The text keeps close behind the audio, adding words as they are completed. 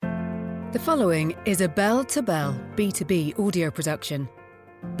The following is a Bell2Bell B2B audio production.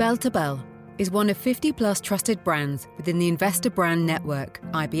 Bell2Bell is one of 50-plus trusted brands within the Investor Brand Network,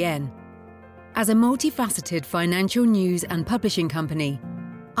 IBN. As a multifaceted financial news and publishing company,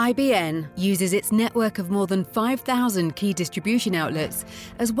 IBN uses its network of more than 5,000 key distribution outlets,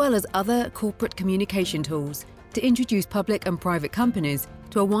 as well as other corporate communication tools, to introduce public and private companies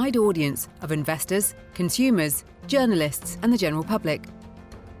to a wide audience of investors, consumers, journalists, and the general public.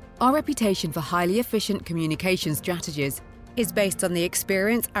 Our reputation for highly efficient communication strategies is based on the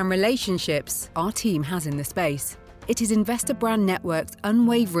experience and relationships our team has in the space. It is Investor Brand Network's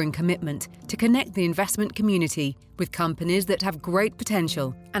unwavering commitment to connect the investment community with companies that have great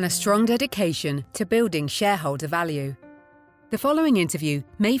potential and a strong dedication to building shareholder value. The following interview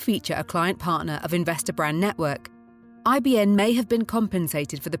may feature a client partner of Investor Brand Network. IBN may have been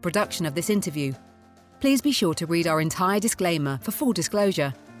compensated for the production of this interview. Please be sure to read our entire disclaimer for full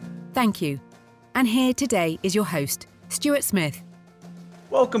disclosure. Thank you. And here today is your host, Stuart Smith.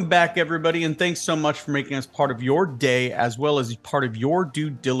 Welcome back, everybody, and thanks so much for making us part of your day as well as part of your due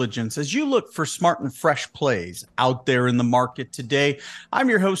diligence as you look for smart and fresh plays out there in the market today. I'm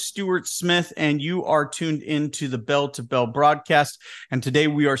your host, Stuart Smith, and you are tuned into the Bell2Bell broadcast. And today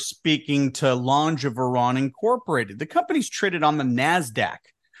we are speaking to Longeveron Incorporated. The company's traded on the NASDAQ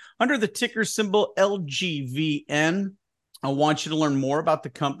under the ticker symbol LGVN. I want you to learn more about the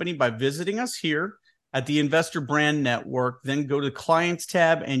company by visiting us here at the Investor Brand Network. Then go to the Clients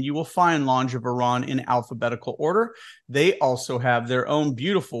tab and you will find Longeveron in alphabetical order. They also have their own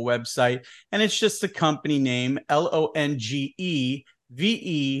beautiful website, and it's just the company name,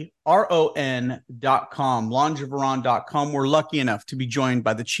 Longeveron.com, Longeveron.com. We're lucky enough to be joined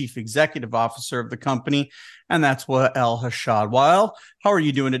by the Chief Executive Officer of the company, and that's Hashad. Well, how are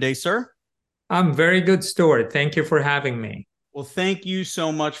you doing today, sir? I'm very good, Stuart. Thank you for having me. Well, thank you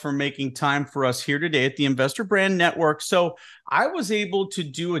so much for making time for us here today at the Investor Brand Network. So I was able to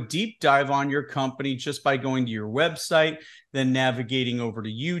do a deep dive on your company just by going to your website, then navigating over to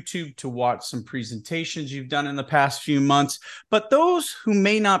YouTube to watch some presentations you've done in the past few months. But those who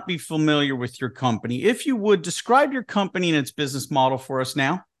may not be familiar with your company, if you would describe your company and its business model for us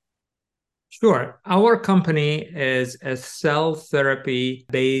now. Sure. Our company is a cell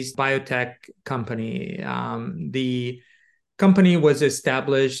therapy-based biotech company. The company was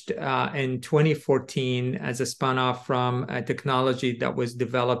established in 2014 as a spin-off from a technology that was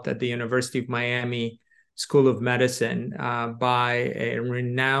developed at the University of Miami School of Medicine by a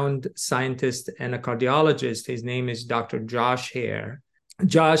renowned scientist and a cardiologist. His name is Dr. Josh Hare.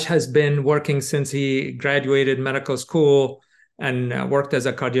 Josh has been working since he graduated medical school and worked as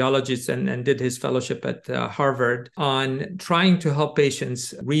a cardiologist and did his fellowship at Harvard on trying to help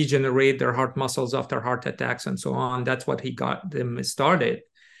patients regenerate their heart muscles after heart attacks and so on. That's what he got them started.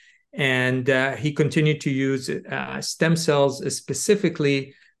 And he continued to use stem cells,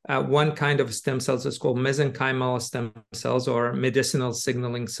 specifically one kind of stem cells is called mesenchymal stem cells or medicinal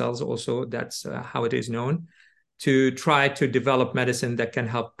signaling cells. Also, that's how it is known, to try to develop medicine that can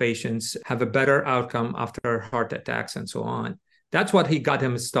help patients have a better outcome after heart attacks and so on. That's what he got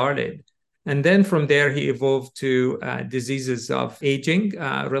him started. And then from there, he evolved to diseases of aging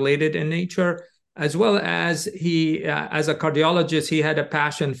related in nature, as well as he, as a cardiologist, he had a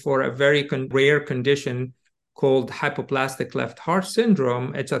passion for a very rare condition called hypoplastic left heart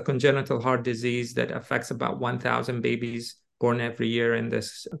syndrome. It's a congenital heart disease that affects about 1,000 babies born every year in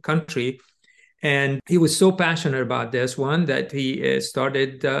this country. And he was so passionate about this one that he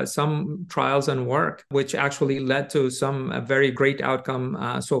started some trials and work, which actually led to some very great outcome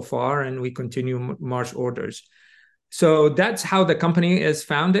so far. And we continue March orders. So that's how the company is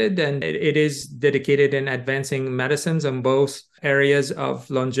founded. And it is dedicated in advancing medicines in both areas of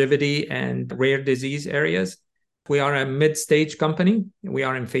longevity and rare disease areas. We are a mid-stage company. We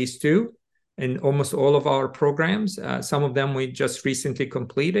are in phase 2 in almost all of our programs. Some of them we just recently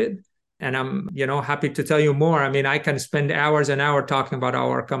completed. And I'm, happy to tell you more. I mean, I can spend hours and hours talking about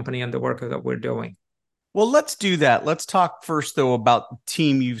our company and the work that we're doing. Well, let's do that. Let's talk first, though, about the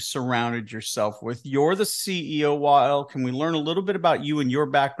team you've surrounded yourself with. You're the CEO, Wael. Can we learn a little bit about you and your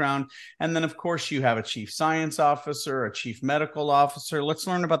background? And then, of course, you have a chief science officer, a chief medical officer. Let's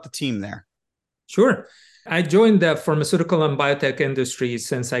learn about the team there. Sure. I joined the pharmaceutical and biotech industry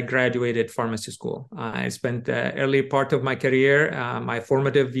since I graduated pharmacy school. I spent the early part of my career, my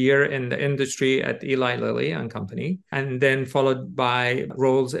formative year in the industry at Eli Lilly and Company, and then followed by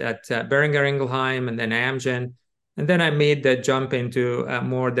roles at Boehringer Ingelheim and then Amgen. And then I made the jump into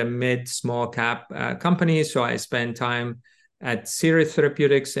more the mid-small cap companies. So I spent time at Sirius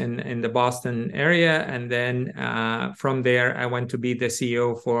Therapeutics in the Boston area. And then from there, I went to be the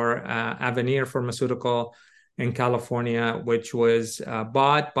CEO for Avanir Pharmaceutical in California, which was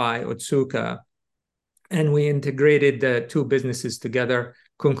bought by Otsuka. And we integrated the two businesses together,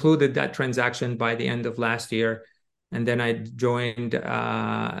 concluded that transaction by the end of last year. And then I joined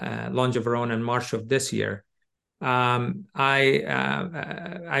Longeveron in March of this year. I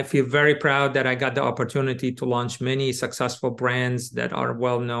feel very proud that I got the opportunity to launch many successful brands that are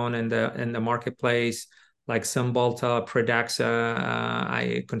well known in the marketplace, like Cymbalta, Pradaxa.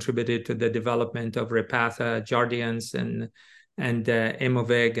 I contributed to the development of Repatha, Jardiance, and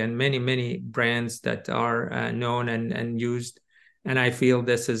Aimovig, and many brands that are known and used. And I feel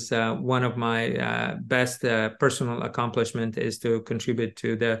this is one of my best personal accomplishment is to contribute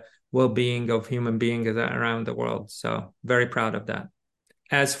to the well-being of human beings around the world. So very proud of that.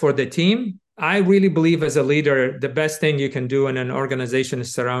 As for the team, I really believe as a leader, the best thing you can do in an organization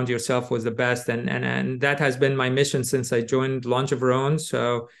is surround yourself with the best. And that has been my mission since I joined Longeveron.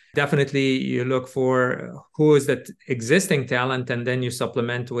 So definitely you look for who is the existing talent, and then you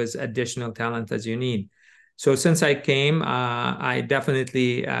supplement with additional talent as you need. So since I came, I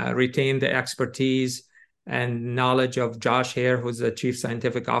definitely retained the expertise and knowledge of Josh Hare, who's the Chief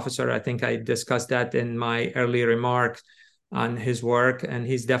Scientific Officer. I think I discussed that in my early remarks on his work, and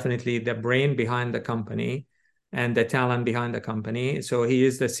he's definitely the brain behind the company and the talent behind the company. So he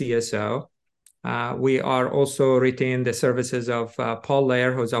is the CSO. We are also retained the services of Paul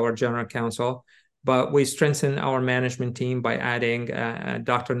Lair, who's our General Counsel, but we strengthen our management team by adding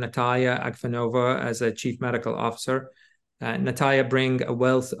Dr. Natalia Agfanova as a Chief Medical Officer. Natalia brings a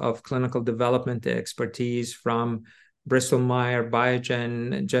wealth of clinical development expertise from Bristol Myers,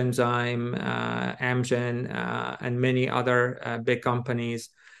 Biogen, Genzyme, Amgen, and many other big companies.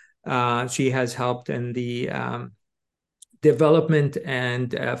 She has helped in the development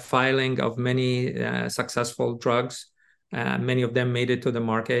and filing of many successful drugs. Many of them made it to the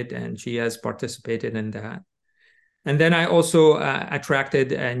market, and she has participated in that. And then I also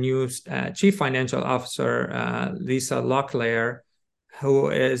attracted a new Chief Financial Officer, Lisa Locklear, who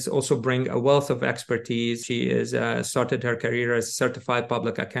is also bring a wealth of expertise. She is started her career as a certified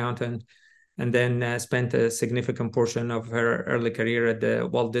public accountant, and then spent a significant portion of her early career at the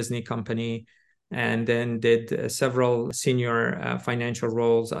Walt Disney Company, and then did several senior financial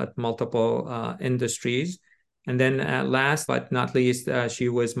roles at multiple industries. And then last but not least, she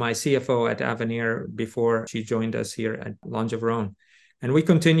was my CFO at Avanir before she joined us here at Longeveron. And we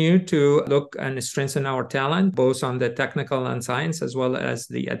continue to look and strengthen our talent, both on the technical and science, as well as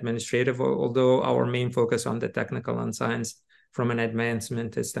the administrative, although our main focus on the technical and science from an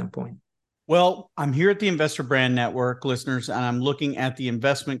advancement standpoint. Well, I'm here at the Investor Brand Network, listeners, and I'm looking at the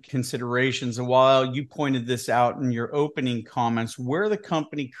investment considerations. And while you pointed this out in your opening comments, where the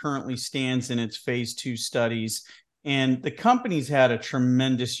company currently stands in its phase 2 studies, and the company's had a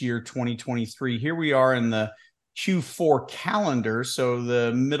tremendous year, 2023. Here we are in the Q4 calendar, so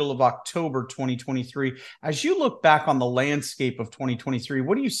the middle of October 2023. As you look back on the landscape of 2023,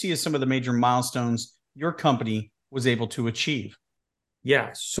 what do you see as some of the major milestones your company was able to achieve?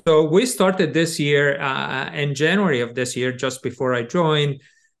 Yeah, so we started this year in January of this year, just before I joined.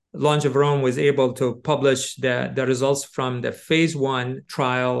 Longeveron was able to publish the results from the phase 1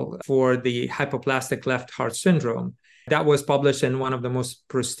 trial for the hypoplastic left heart syndrome. That was published in one of the most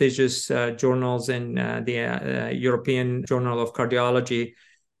prestigious journals in the European Journal of Cardiology.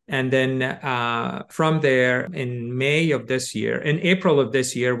 And then from there, in April of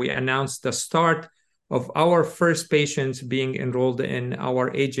this year, we announced the start of our first patients being enrolled in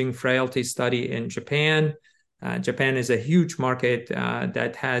our aging frailty study in Japan. Japan is a huge market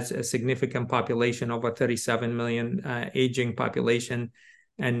that has a significant population, over 37 million aging population,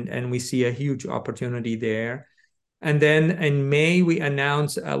 and we see a huge opportunity there. And then in May, we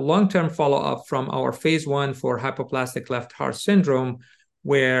announced a long-term follow-up from our phase 1 for hypoplastic left heart syndrome,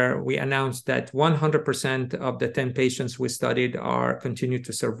 where we announced that 100% of the 10 patients we studied are continued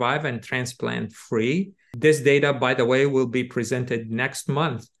to survive and transplant free. This data, by the way, will be presented next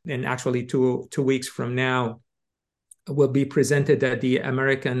month, and actually two weeks from now, will be presented at the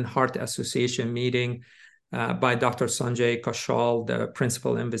American Heart Association meeting by Dr. Sanjay Kaushal, the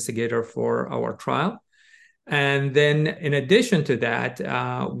principal investigator for our trial. And then in addition to that,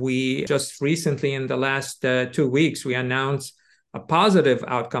 we just recently, in the last 2 weeks, we announced a positive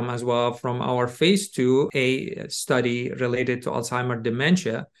outcome as well from our phase 2A study related to Alzheimer's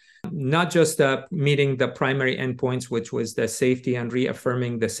dementia, not just meeting the primary endpoints, which was the safety and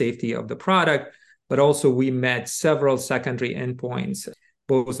reaffirming the safety of the product, but also we met several secondary endpoints,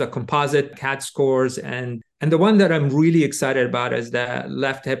 both the composite CAT scores and And the one that I'm really excited about is the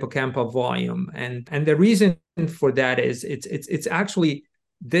left hippocampal volume. And the reason for that is it's actually,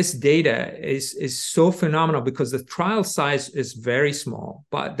 this data is so phenomenal because the trial size is very small.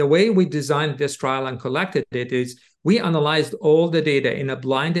 But the way we designed this trial and collected it is we analyzed all the data in a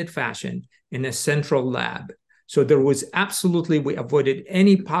blinded fashion in a central lab. So there was absolutely, we avoided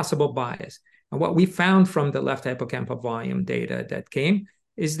any possible bias. And what we found from the left hippocampal volume data that came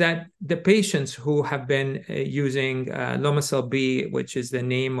is that the patients who have been using Lomecel-B, which is the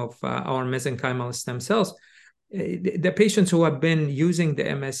name of our mesenchymal stem cells, the patients who have been using the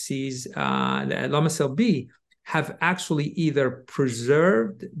MSCs, the Lomecel-B, have actually either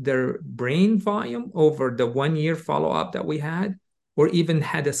preserved their brain volume over the 1 year follow-up that we had, or even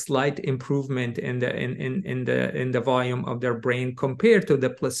had a slight improvement in the volume of their brain compared to the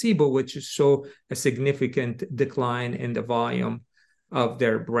placebo, which show a significant decline in the volume of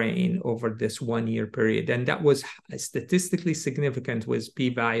their brain over this 1 year period. And that was statistically significant with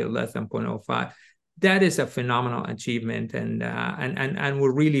p-value less than 0.05. That is a phenomenal achievement. And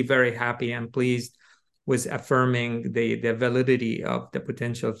we're really very happy and pleased with affirming the validity of the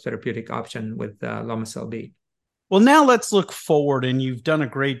potential therapeutic option with Lomecel-B. Well, now let's look forward, and you've done a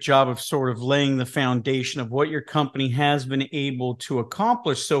great job of sort of laying the foundation of what your company has been able to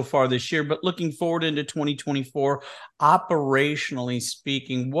accomplish so far this year. But looking forward into 2024, operationally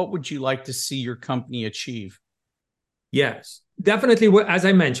speaking, what would you like to see your company achieve? Yes, definitely. As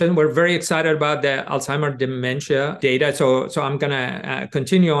I mentioned, we're very excited about the Alzheimer's dementia data. So I'm going to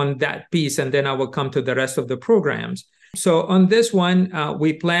continue on that piece, and then I will come to the rest of the programs. So on this one,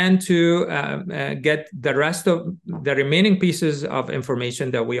 we plan to get the rest of the remaining pieces of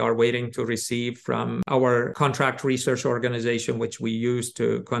information that we are waiting to receive from our contract research organization, which we use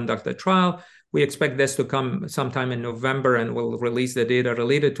to conduct the trial. We expect this to come sometime in November, and we'll release the data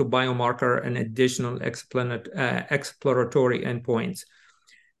related to biomarker and additional exploratory endpoints.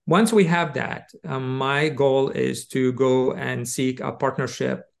 Once we have that, my goal is to go and seek a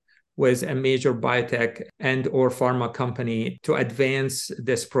partnership with a major biotech and or pharma company to advance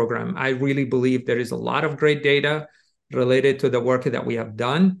this program. I really believe there is a lot of great data related to the work that we have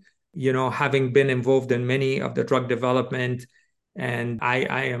done, having been involved in many of the drug development. And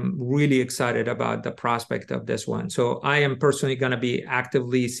I am really excited about the prospect of this one. So I am personally going to be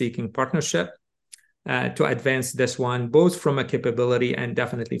actively seeking partnership to advance this one, both from a capability and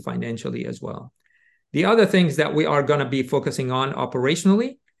definitely financially as well. The other things that we are going to be focusing on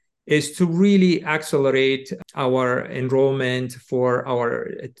operationally is to really accelerate our enrollment for our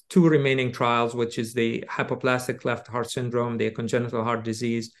 2 remaining trials, which is the hypoplastic left heart syndrome, the congenital heart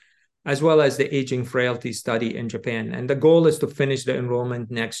disease, as well as the aging frailty study in Japan. And the goal is to finish the enrollment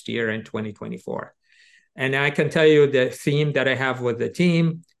next year in 2024. And I can tell you the theme that I have with the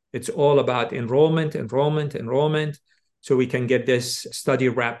team, it's all about enrollment, so we can get this study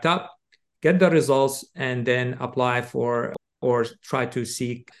wrapped up, get the results, and then apply for or try to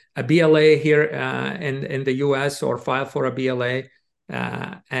seek a BLA here in the US, or file for a BLA.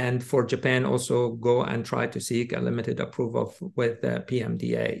 And for Japan, also go and try to seek a limited approval with the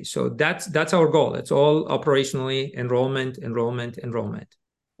PMDA. So that's our goal. It's all operationally enrollment.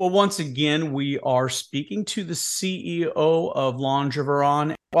 Well, once again, we are speaking to the CEO of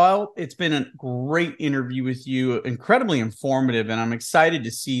Longeveron. Well, it's been a great interview with you, incredibly informative, and I'm excited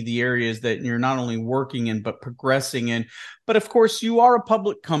to see the areas that you're not only working in, but progressing in. But of course, you are a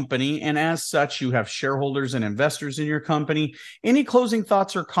public company, and as such, you have shareholders and investors in your company. Any closing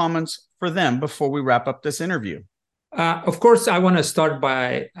thoughts or comments for them before we wrap up this interview? Of course, I want to start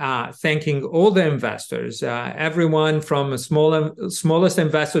by thanking all the investors, everyone from the smallest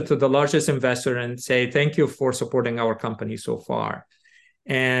investor to the largest investor, and say thank you for supporting our company so far.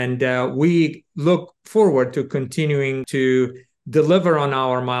 And we look forward to continuing to deliver on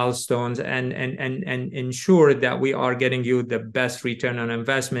our milestones and ensure that we are getting you the best return on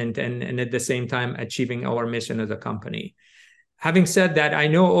investment and at the same time achieving our mission as a company. Having said that, I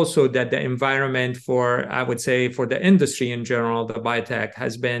know also that the environment I would say for the industry in general, the biotech,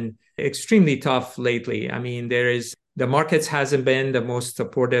 has been extremely tough lately. I mean, the markets hasn't been the most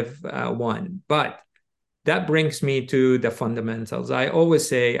supportive one, but that brings me to the fundamentals. I always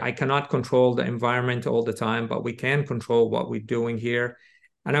say I cannot control the environment all the time, but we can control what we're doing here.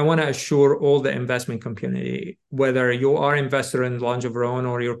 And I want to assure all the investment community, whether you are an investor in Longeveron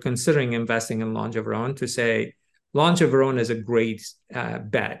or you're considering investing in Longeveron, to say, Longeveron is a great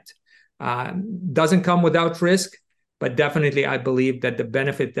bet. Doesn't come without risk, but definitely I believe that the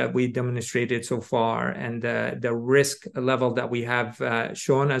benefit that we demonstrated so far and the risk level that we have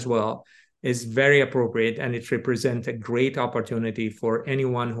shown as well is very appropriate, and it represents a great opportunity for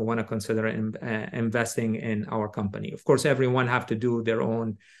anyone who want to consider investing in our company. Of course, everyone have to do their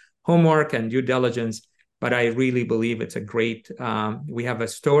own homework and due diligence, but I really believe it's a great, we have a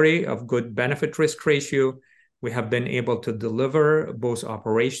story of good benefit risk ratio. We have been able to deliver both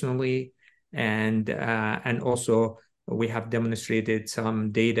operationally and also we have demonstrated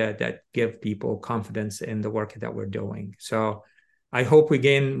some data that give people confidence in the work that we're doing. So I hope we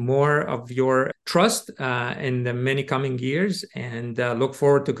gain more of your trust in the many coming years, and look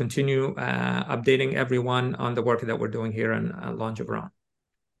forward to continue updating everyone on the work that we're doing here in Longeveron.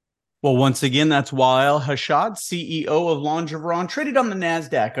 Well, once again, that's Wael Hashad, CEO of Longeveron, traded on the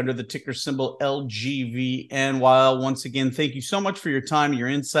NASDAQ under the ticker symbol LGVN. Wael, once again, thank you so much for your time, your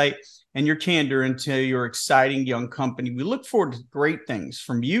insight, and your candor into your exciting young company. We look forward to great things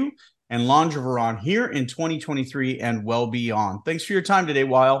from you and Longeveron here in 2023 and well beyond. Thanks for your time today,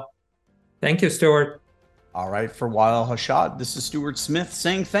 Wael. Thank you, Stuart. All right, for Wael Hashad, this is Stuart Smith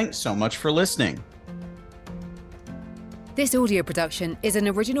saying thanks so much for listening. This audio production is an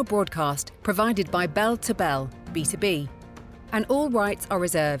original broadcast provided by Bell2Bell, B2B, and all rights are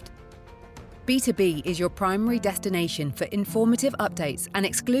reserved. B2B is your primary destination for informative updates and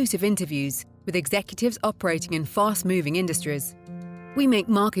exclusive interviews with executives operating in fast-moving industries. We make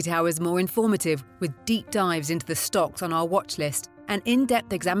market hours more informative with deep dives into the stocks on our watch list and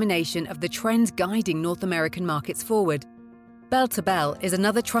in-depth examination of the trends guiding North American markets forward. Bell2Bell is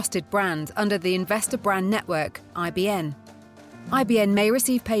another trusted brand under the Investor Brand Network, IBN. IBN may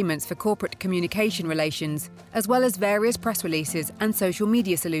receive payments for corporate communication relations, as well as various press releases and social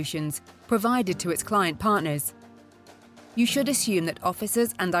media solutions provided to its client partners. You should assume that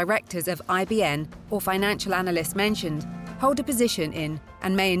officers and directors of IBN or financial analysts mentioned hold a position in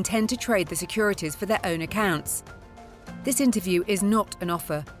and may intend to trade the securities for their own accounts. This interview is not an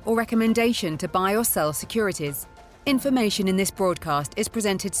offer or recommendation to buy or sell securities. Information in this broadcast is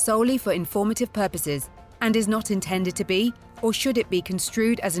presented solely for informative purposes and is not intended to be, or should it be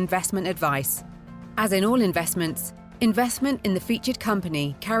construed as investment advice. As in all investments, investment in the featured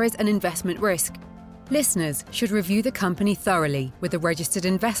company carries an investment risk. Listeners should review the company thoroughly with a registered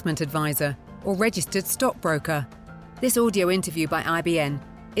investment advisor or registered stockbroker. This audio interview by IBN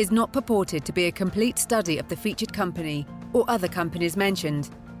is not purported to be a complete study of the featured company or other companies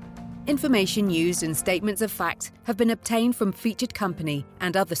mentioned. Information used in statements of fact have been obtained from featured company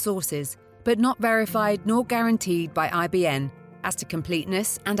and other sources, but not verified nor guaranteed by IBN as to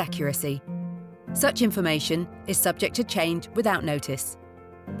completeness and accuracy. Such information is subject to change without notice.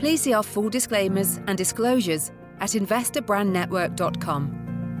 Please see our full disclaimers and disclosures at investorbrandnetwork.com.